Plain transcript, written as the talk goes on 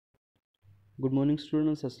Good morning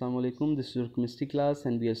students, Assalamu alaikum. This is your chemistry class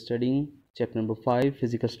and we are studying chapter number 5,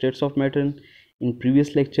 physical states of matter. In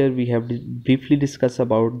previous lecture we have briefly discussed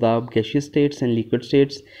about the gaseous states and liquid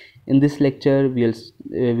states. In this lecture we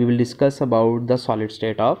will discuss about the solid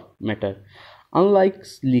state of matter. Unlike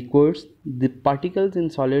liquids, the particles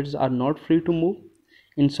in solids are not free to move.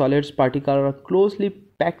 In solids, particles are closely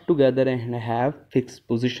packed together and have fixed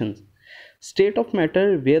positions. State of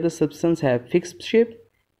matter where the substance have fixed shape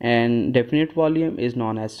and definite volume is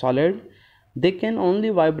known as solid. They can only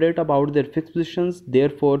vibrate about their fixed positions,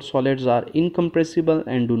 therefore solids are incompressible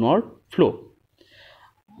and do not flow.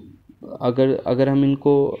 अगर हम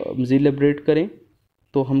इनको मज़ीद elaborate करें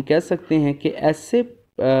तो हम कह सकते हैं कि ऐसे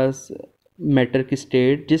मैटर की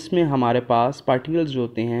स्टेट जिसमें हमारे पास पार्टिकल्स जो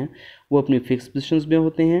होते हैं वो अपनी फिक्स पोजिशंस में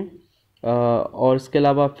होते हैं और इसके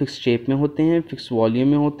अलावा फिक्स शेप में होते हैं, फिक्स वॉल्यूम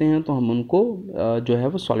में होते हैं, तो हम उनको जो है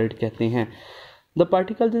वो सॉलिड कहते हैं. The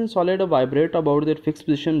particles in solid vibrate about their fixed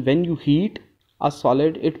position. When you heat a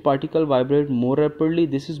solid, its particle vibrate more rapidly.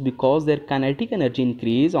 This is because their kinetic energy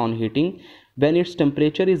increase on heating when its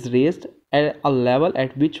temperature is raised at a level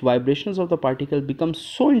at which vibrations of the particle become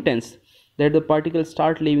so intense that the particles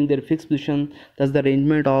start leaving their fixed position. Thus the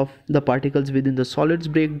arrangement of the particles within the solids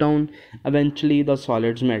break down. Eventually the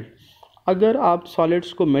solids melt. अगर आप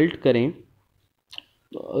solids को melt करें,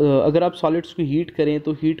 अगर आप solids को heat करें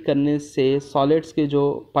तो heat करने से सॉलिड्स के जो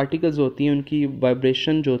पार्टिकल्स होती हैं उनकी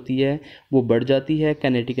वाइब्रेशन जो होती है वो बढ़ जाती है,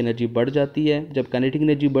 काइनेटिक एनर्जी बढ़ जाती है. जब काइनेटिक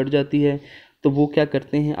एनर्जी बढ़ जाती है तो वो क्या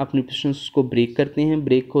करते हैं, अपनी पोजीशंस को ब्रेक करते हैं.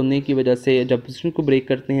 ब्रेक होने की वजह से जब पोजीशन को ब्रेक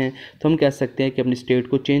करते हैं तो हम कह सकते हैं कि अपनी स्टेट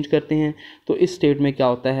को चेंज करते हैं. तो इस स्टेट में क्या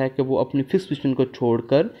होता है कि वो अपनी फिक्स पोजीशन को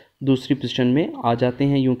छोड़कर दूसरी पोजीशन में आ जाते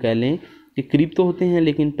हैं. यूँ कह लें कि करीब तो होते हैं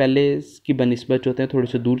लेकिन पहले की बनिस्बत जो होते हैं थोड़े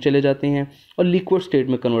से दूर चले जाते हैं और लिक्विड स्टेट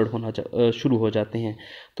में कन्वर्ट होना शुरू हो जाते हैं.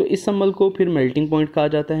 तो इस संबल को फिर मेल्टिंग पॉइंट कहा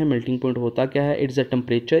जाता है. मेल्टिंग पॉइंट होता क्या है, इट्स अ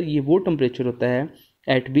टेम्परेचर. ये वो टेम्परेचर होता है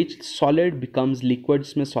एट विच सॉलिड बिकम्स लिक्विड,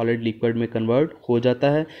 जिसमें सॉलिड लिक्विड में कन्वर्ट हो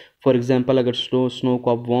जाता है. फॉर एग्जांपल अगर स्नो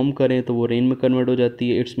को आप वार्म करें तो वो रेन में कन्वर्ट हो जाती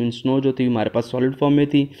है. इट्स मीन स्नो जो थी हमारे पास सॉलिड फॉर्म में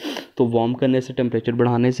थी, तो वार्म करने से, टेम्परेचर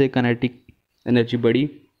बढ़ाने से काइनेटिक एनर्जी बढ़ी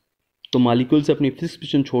तो मॉलिक्यूल्स अपनी फिक्स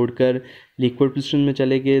पोजीशन छोड़कर लिक्विड पोजीशन में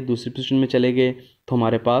चले गए, दूसरी पोजीशन में चले गए, तो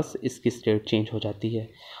हमारे पास इसकी स्टेट चेंज हो जाती है.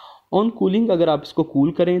 ऑन कूलिंग अगर आप इसको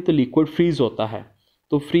कूल करें तो लिक्विड फ्रीज होता है.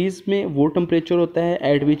 तो फ्रीज में वो टेम्परेचर होता है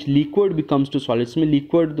eight which liquid becomes to solids, में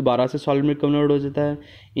लिक्विड दोबारा से सॉलिड में कन्वर्ट हो जाता है.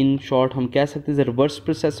 इन शॉर्ट हम कह सकते हैं reverse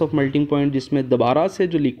process of melting point, जिसमें दोबारा से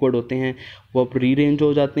जो लिक्विड होते हैं वो अब रीअरेंज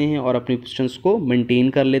हो जाते हैं और अपनी पोजीशंस को मेंटेन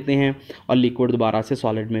कर लेते हैं और लिक्विड दोबारा से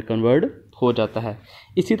सॉलिड में कन्वर्ट हो जाता है.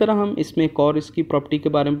 इसी तरह हम इसमें एक और इसकी प्रॉपर्टी के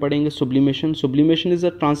बारे में पढ़ेंगे, सुब्लिमेशन. सुब्लिमेशन is a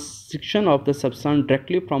transition of the substance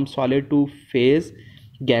directly from solid two phase,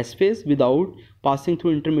 gas phase, without passing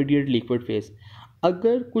through intermediate liquid phase.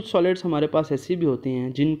 अगर कुछ सॉलिड्स हमारे पास ऐसे भी होते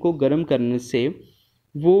हैं जिनको गर्म करने से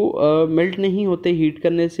वो मेल्ट नहीं होते, हीट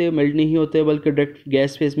करने से मेल्ट नहीं होते बल्कि डायरेक्ट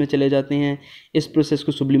गैस फेज में चले जाते हैं. इस प्रोसेस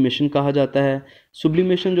को सुब्लिमेशन कहा जाता है.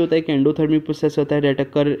 सुब्लिमेशन जो होता है एक एंडोथर्मिक प्रोसेस होता है that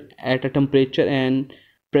occur at a temperature and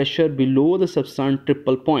pressure below the substance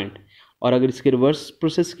triple point. और अगर इसके रिवर्स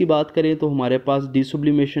प्रोसेस की बात करें तो हमारे पास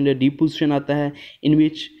डिसुब्लिमेशन या डिपोजिशन आता है इन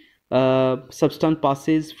which substance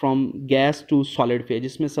passes from gas to solid phase,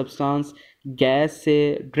 जिसमें सब्सटेंस गैस से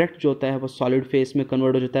डायरेक्ट जो होता है वो सॉलिड फेज में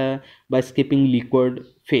कन्वर्ट हो जाता है बाय स्किपिंग लिक्विड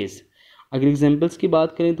फेज. अगर एग्जांपल्स की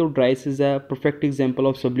बात करें तो Dryas is a perfect example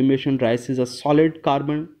of sublimation. Dryas is a solid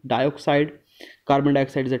carbon dioxide. Carbon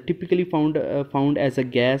dioxide is typically found as a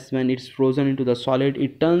gas. When it's frozen into the solid,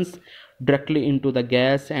 it turns directly into the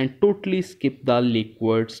gas and totally skip the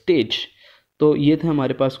liquid stage. तो ये थे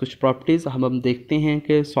हमारे पास कुछ properties. हम देखते हैं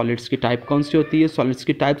कि solids की टाइप कौन सी होती है. सॉलिड्स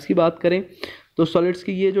की टाइप्स की बात करें तो सॉलिड्स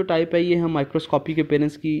की ये जो टाइप है ये हम माइक्रोस्कोपिक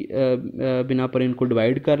अपीयरेंस की बिना पर इनको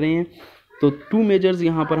डिवाइड कर रहे हैं. तो टू मेजर्स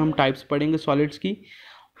यहाँ पर हम टाइप्स पढ़ेंगे सॉलिड्स की.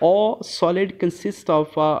 All solid consists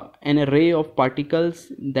of an array of particles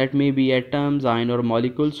that may be atoms, ion और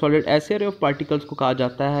molecules. Solid ऐसे array of particles को कहा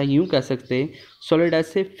जाता है, यूँ कह सकते हैं solid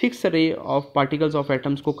ऐसे fixed array of particles of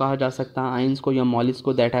atoms को कहा जा सकता है, ions को या molecules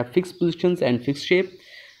को that have fixed positions and fixed shape.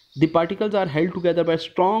 The particles are held together by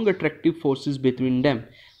strong attractive forces between them.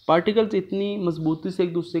 Particles इतनी मजबूती से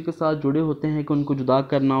एक दूसरे के साथ जुड़े होते हैं कि उनको जुदा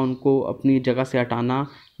करना, उनको अपनी जगह से हटाना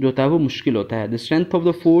जो होता है वो मुश्किल होता है. The strength of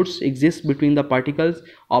the force exist between the particles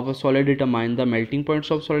of a solid determine the melting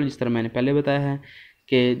points of solid. जिस तरह मैंने पहले बताया है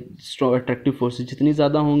कि अट्रैक्टिव फोर्सेज जितनी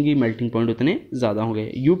ज़्यादा होंगी मेल्टिंग पॉइंट उतने ज़्यादा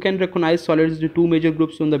होंगे. You can recognise solids to major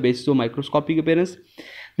groups on the basis of microscopic appearance.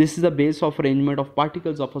 This is the base of arrangement of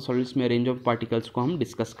particles of a solids. में अरेंज ऑफ पार्टिकल्स को हम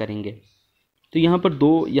discuss करेंगे. तो यहाँ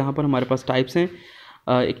पर हमारे पास टाइप्स हैं.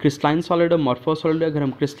 एक क्रिस्टलाइन सॉलिड और मॉर्फस सॉलिड। अगर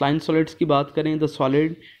हम क्रिस्टलाइन सॉलिड्स की बात करें, the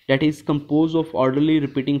solid that is composed of orderly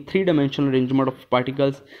repeating three-dimensional arrangement of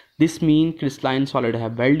particles. This means crystalline solid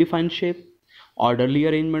have well-defined shape, orderly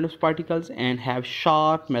arrangement of particles, and have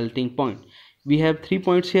sharp melting point. We have 3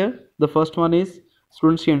 points here. The first one is,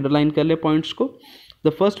 students ये underline कर ले points को.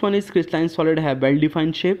 The first one is crystalline solid have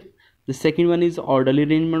well-defined shape. The second one is orderly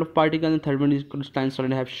arrangement of particles. And the third one is crystalline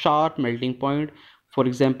solid have sharp melting point. For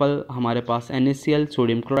example, हमारे पास NaCl,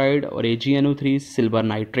 sodium chloride और AgNO3, silver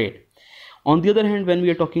nitrate. On the other hand, when we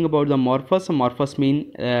are talking about the amorphous mean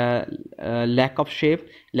lack of shape,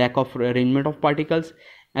 lack of arrangement of particles.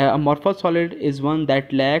 Amorphous solid is one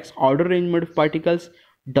that lacks order arrangement of particles,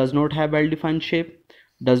 does not have well-defined shape,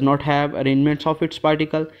 does not have arrangements of its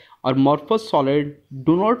particle. Amorphous solid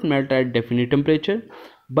do not melt at definite temperature,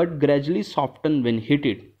 but gradually soften when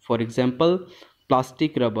heated. For example,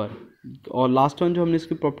 plastic, rubber. और last one जो हमने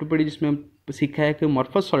इसकी property पढ़ी, जिसमें हम सीखा है कि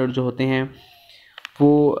amorphous solid जो होते हैं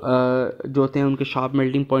वो जो होते हैं उनके शार्प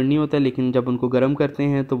मेल्टिंग पॉइंट नहीं होता है, लेकिन जब उनको गर्म करते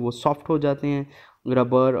हैं तो वो सॉफ्ट हो जाते हैं।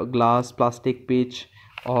 रबर, ग्लास, प्लास्टिक, पिच,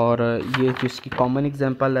 और ये जो इसकी कॉमन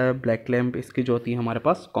एग्जांपल है ब्लैक लैम्प, इसकी जो होती है हमारे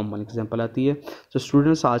पास कॉमन एग्जांपल आती है। तो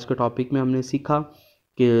स्टूडेंट्स, आज के टॉपिक में हमने सीखा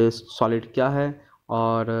कि सॉलिड क्या है,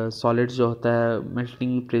 और सॉलिड्स जो होता है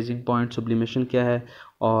मेल्टिंग, फ्रीजिंग पॉइंट, सुब्लिमेशन क्या है,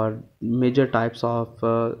 और मेजर टाइप्स ऑफ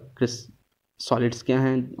सॉलिड्स क्या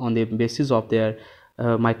हैं on the basis of their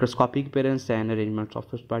microscopic appearance and arrangements of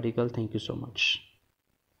such particle. Thank you so much.